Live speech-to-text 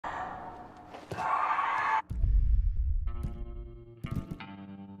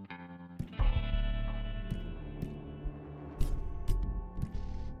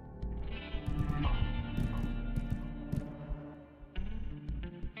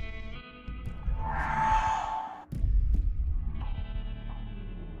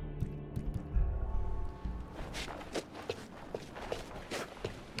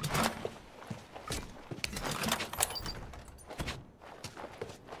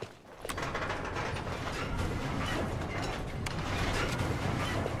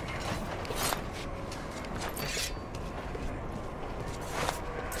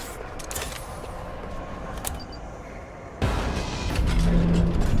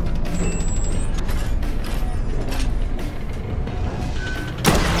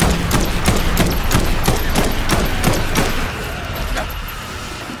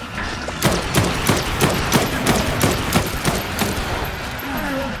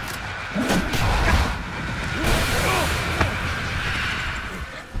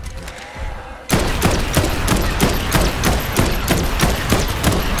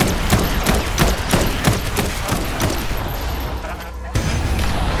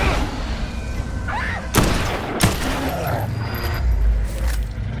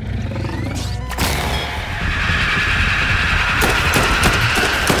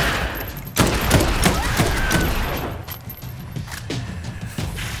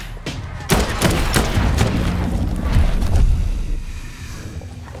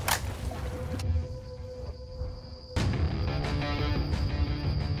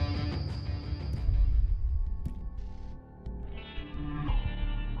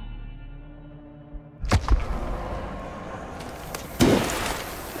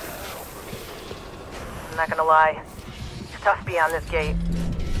not gonna lie. It's tough beyond this gate.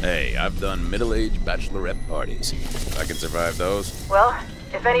 Hey, I've done middle-aged bachelorette parties. If I can survive those. Well,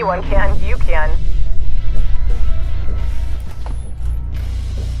 if anyone can, you can.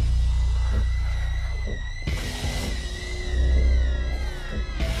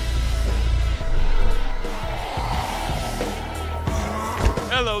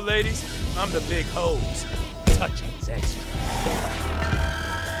 Hello, ladies. I'm the big hose. Touching's extra.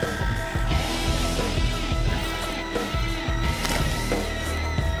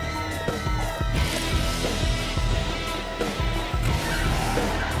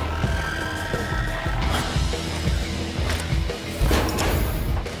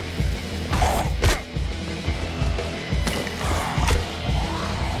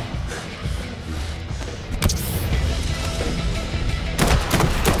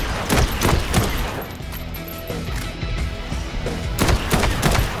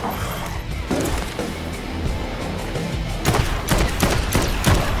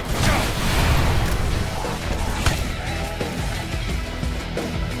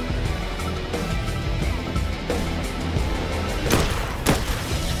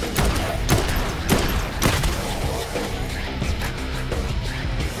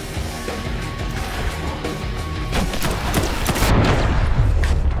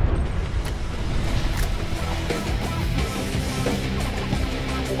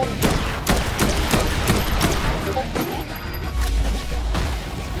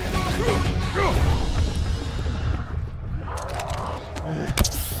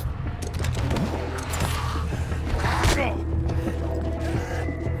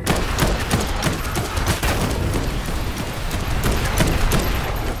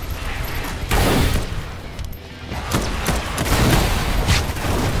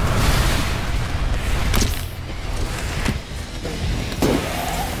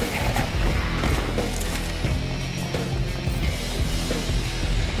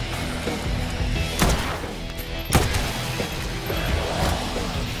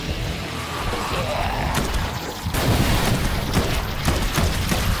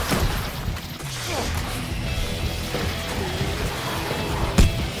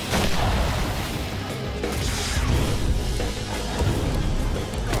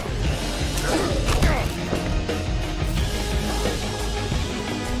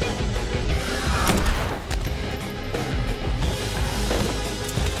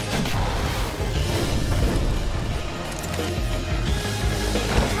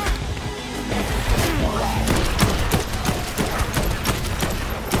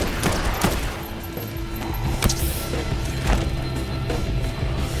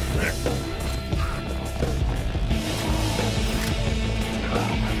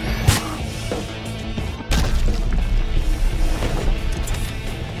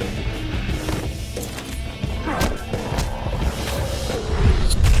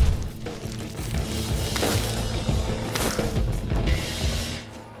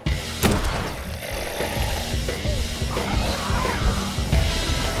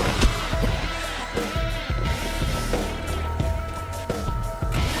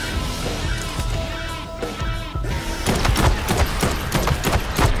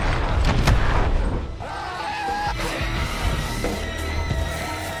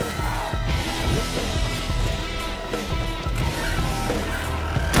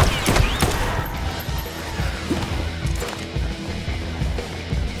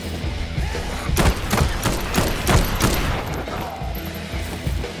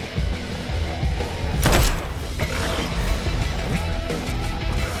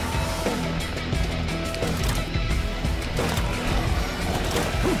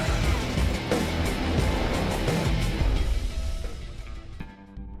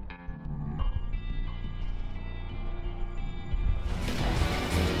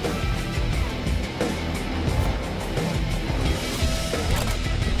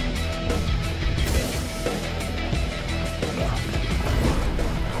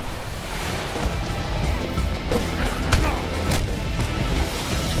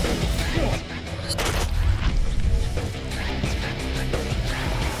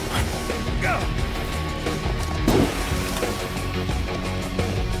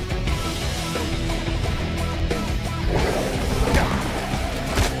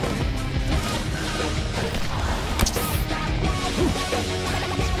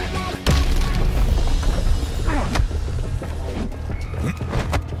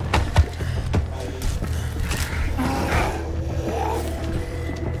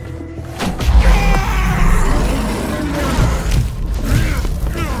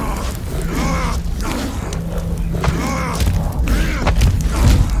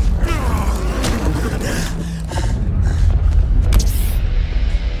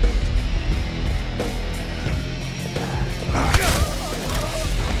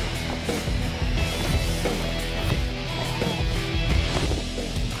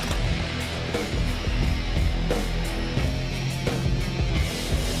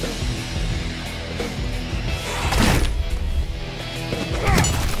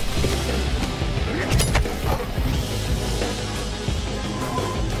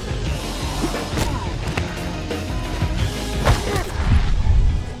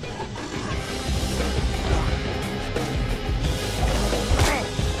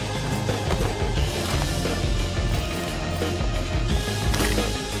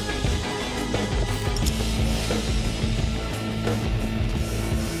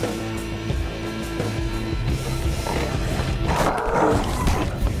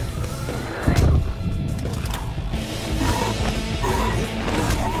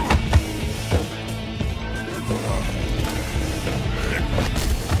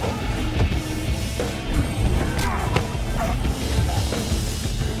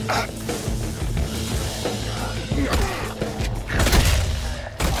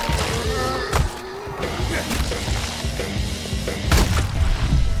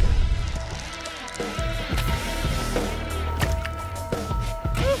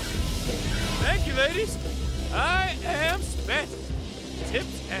 Thank you, ladies. I am spent.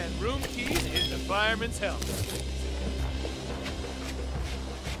 Tips and room keys in the fireman's helmet.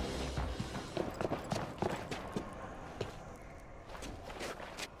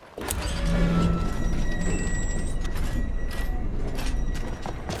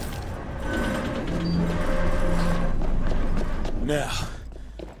 Now,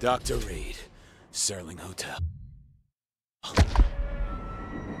 Dr. Reed, Serling Hotel.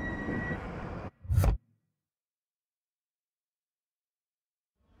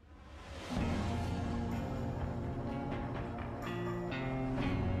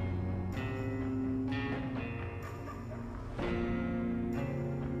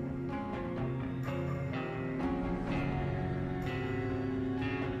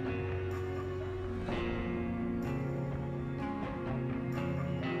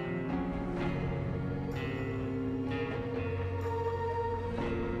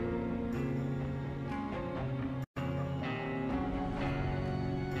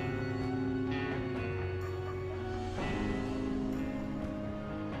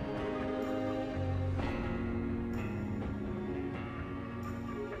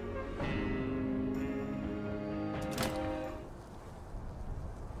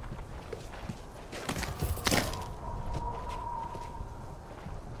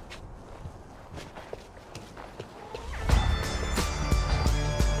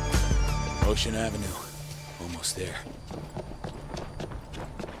 Ocean Avenue. Almost there.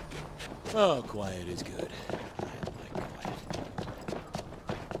 Oh, quiet is good. I like quiet.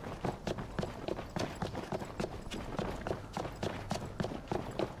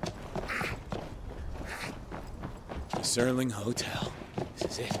 The Serling Hotel.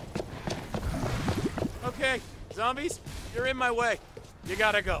 This is it. Okay, zombies, you're in my way. You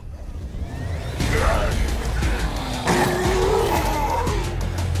gotta go.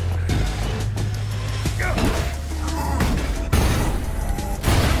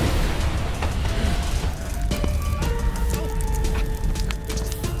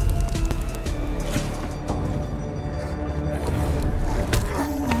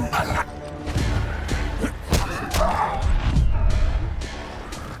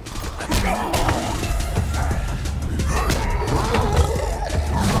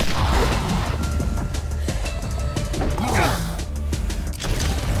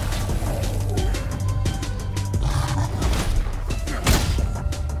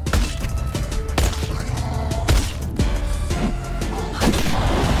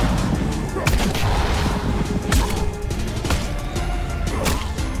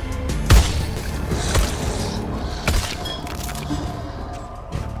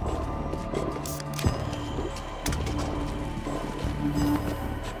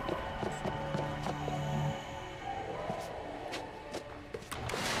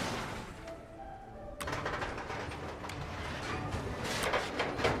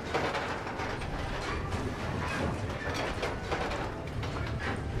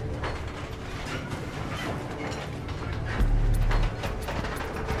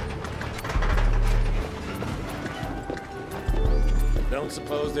 Don't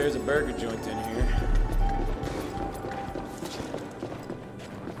suppose there's a burger joint in here.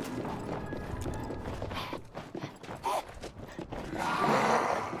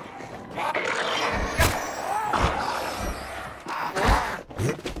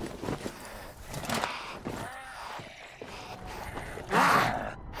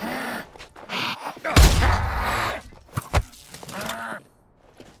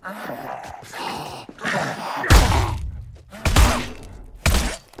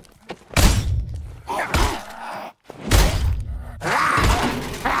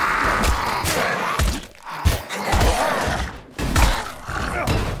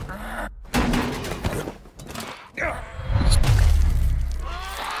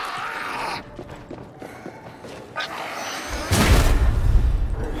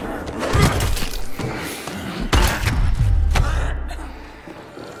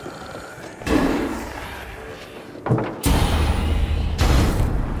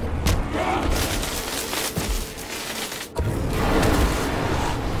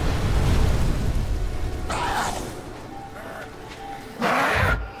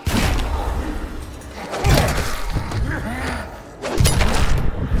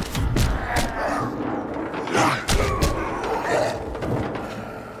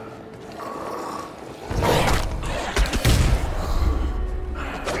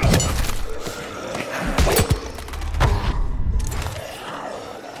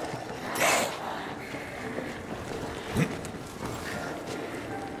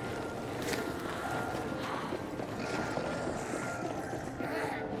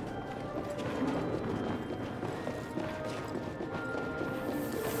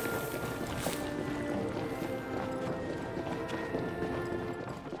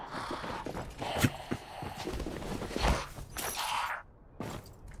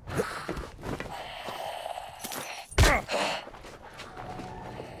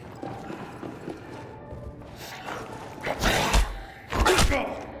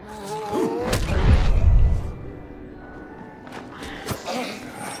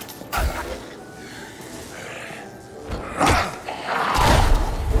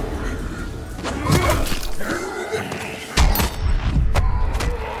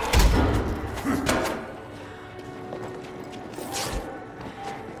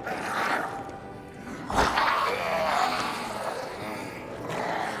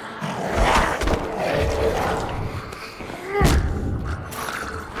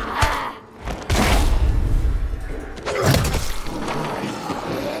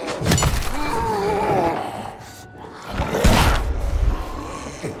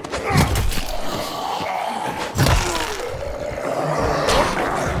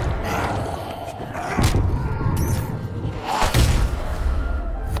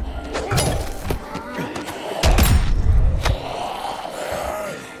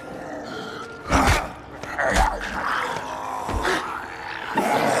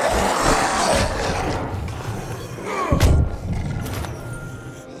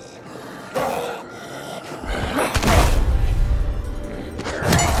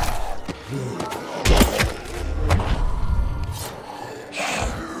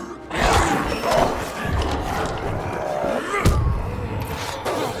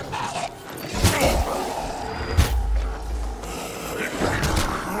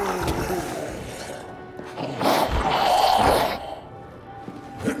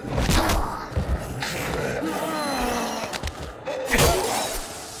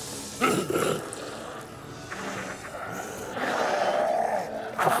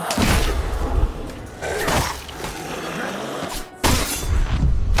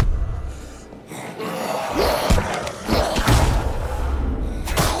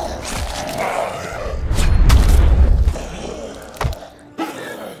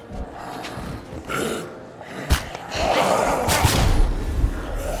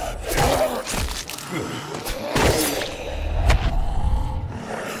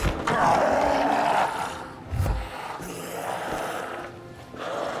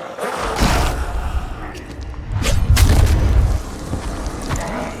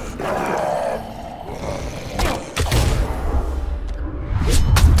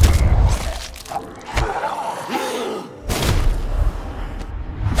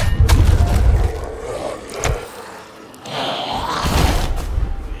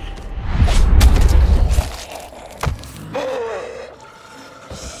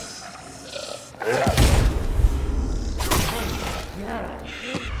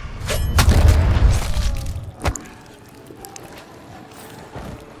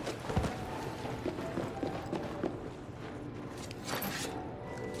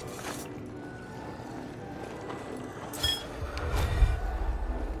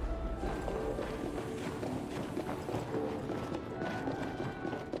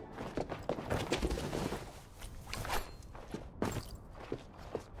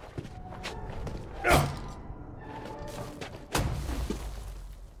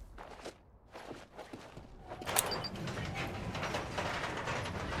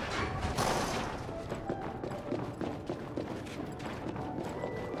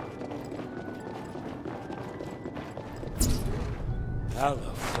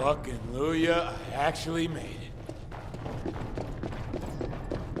 Hallelujah, I actually made it.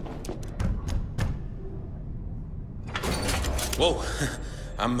 Whoa.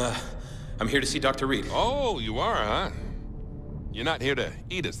 I'm here to see Dr. Reed. Oh, you are, huh? You're not here to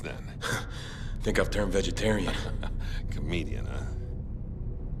eat us, then? Think I've turned vegetarian. Comedian, huh?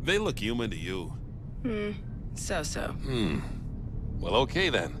 They look human to you. So-so. Well, okay,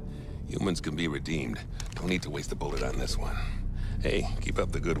 then. Humans can be redeemed. Don't need to waste a bullet on this one. Hey, keep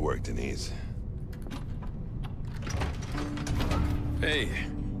up the good work, Denise. Hey,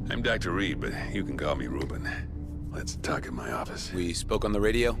 I'm Dr. Reed, but you can call me Ruben. Let's talk in my office. We spoke on the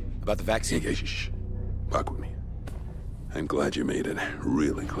radio about the vaccine. Hey, shh. Walk with me. I'm glad you made it.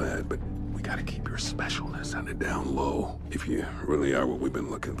 Really glad, but we gotta keep your specialness on the down low. If you really are what we've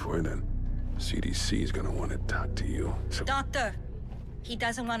been looking for, then CDC's gonna want to talk to you. So... Doctor, he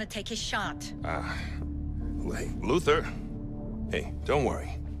doesn't want to take his shot. Hey, Luther. Hey, don't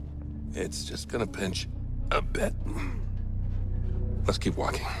worry. It's just gonna pinch a bit. Let's keep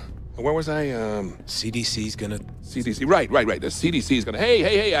walking. Where was I? CDC's gonna... CDC, right. The CDC's gonna...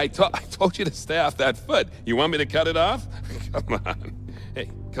 Hey, I told you to stay off that foot. You want me to cut it off? Come on. Hey,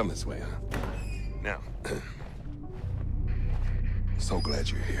 come this way, huh? Now. So glad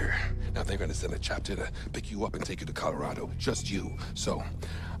you're here. Now, they're gonna send a chapter to pick you up and take you to Colorado. Just you. So,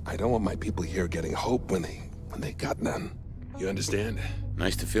 I don't want my people here getting hope when they got none. You understand?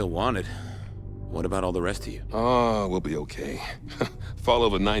 Nice to feel wanted. What about all the rest of you? Oh, we'll be okay. Fall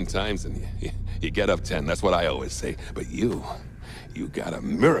over 9 times and you get up 10. That's what I always say. But you got a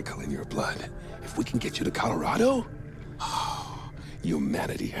miracle in your blood. If we can get you to Colorado,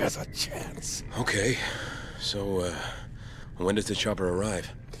 humanity has a chance. Okay. So, when does the chopper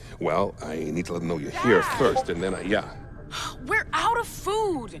arrive? Well, I need to let them know you're here first, and then We're out of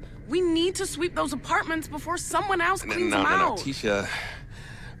food. We need to sweep those apartments before someone else cleans them out. No, Tisha.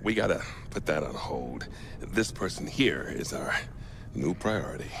 We gotta put that on hold. This person here is our new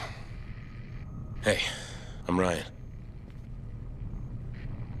priority. Hey, I'm Ryan.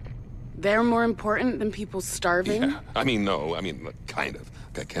 They're more important than people starving? Yeah, look, kind of.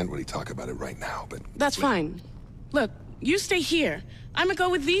 I can't really talk about it right now, but... That's fine. Look, you stay here. I'm gonna go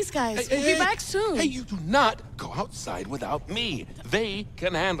with these guys. We'll be back soon. Hey, you do not go outside without me. They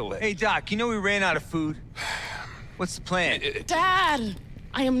can handle it. Hey, Doc, you know we ran out of food. What's the plan? Dad!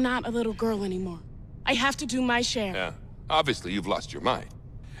 I am not a little girl anymore. I have to do my share. Yeah, obviously you've lost your mind.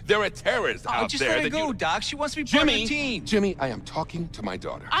 There are terrorists out just there let her that go, you... Doc. She wants to be part of the Jimmy, team. Jimmy, I am talking to my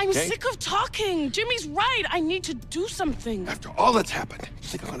daughter. I'm okay? sick of talking. Jimmy's right. I need to do something. After all that's happened, you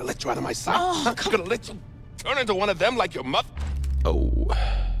think I'm gonna let you out of my sight? Oh, I'm gonna let you turn into one of them like your mother? Oh.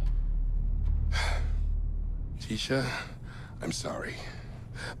 Tisha, I'm sorry,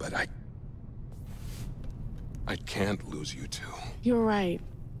 but I can't lose you two. You're right,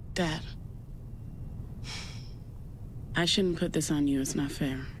 Dad. I shouldn't put this on you. It's not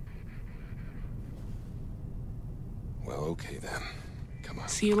fair. Well, okay then. Come on.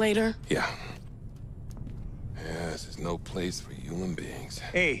 See you later. Yeah. Yeah, this is no place for human beings.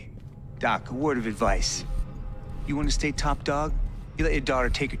 Hey, Doc, a word of advice. You want to stay top dog? You let your daughter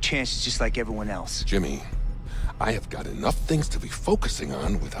take her chances just like everyone else. Jimmy, I have got enough things to be focusing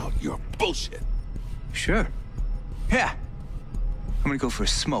on without your bullshit. Sure. Yeah. I'm gonna go for a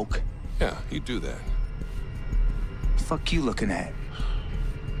smoke. Yeah, you do that. Fuck you looking at?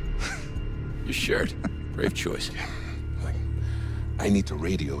 Your shirt. Brave choice. Like, I need to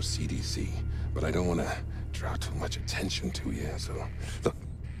radio CDC, but I don't want to draw too much attention to you, so... Look,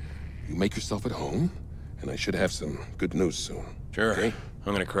 you make yourself at home, and I should have some good news soon. Sure. Okay?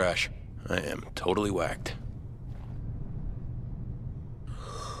 I'm gonna crash. I am totally whacked.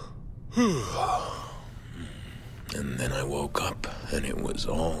 And then I woke up, and it was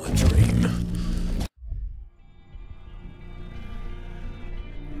all a dream.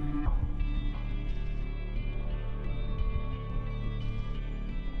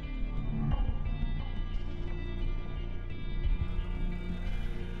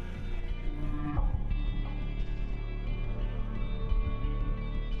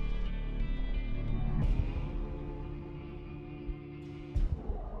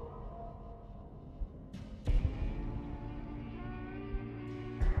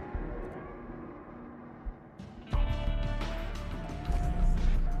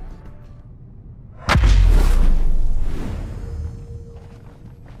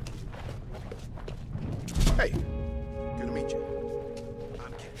 Hey, good to meet you.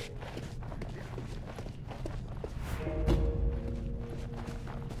 I'm Ken.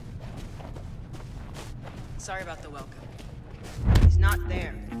 Sorry about the welcome. He's not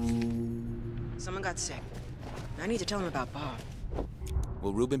there. Someone got sick. I need to tell him about Bob.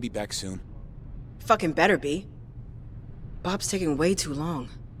 Will Ruben be back soon? Fucking better be. Bob's taking way too long.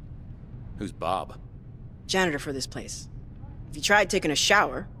 Who's Bob? Janitor for this place. If you tried taking a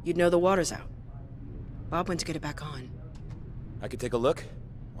shower, you'd know the water's out. Bob went to get it back on. I could take a look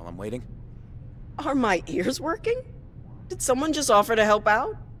while I'm waiting. Are my ears working? Did someone just offer to help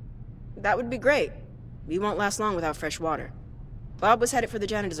out? That would be great. We won't last long without fresh water. Bob was headed for the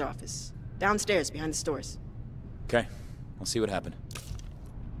janitor's office, downstairs behind the stores. Okay, I'll see what happened.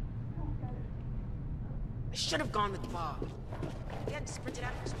 I should have gone with Bob. We hadn't sprinted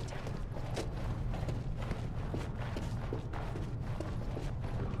out for some time.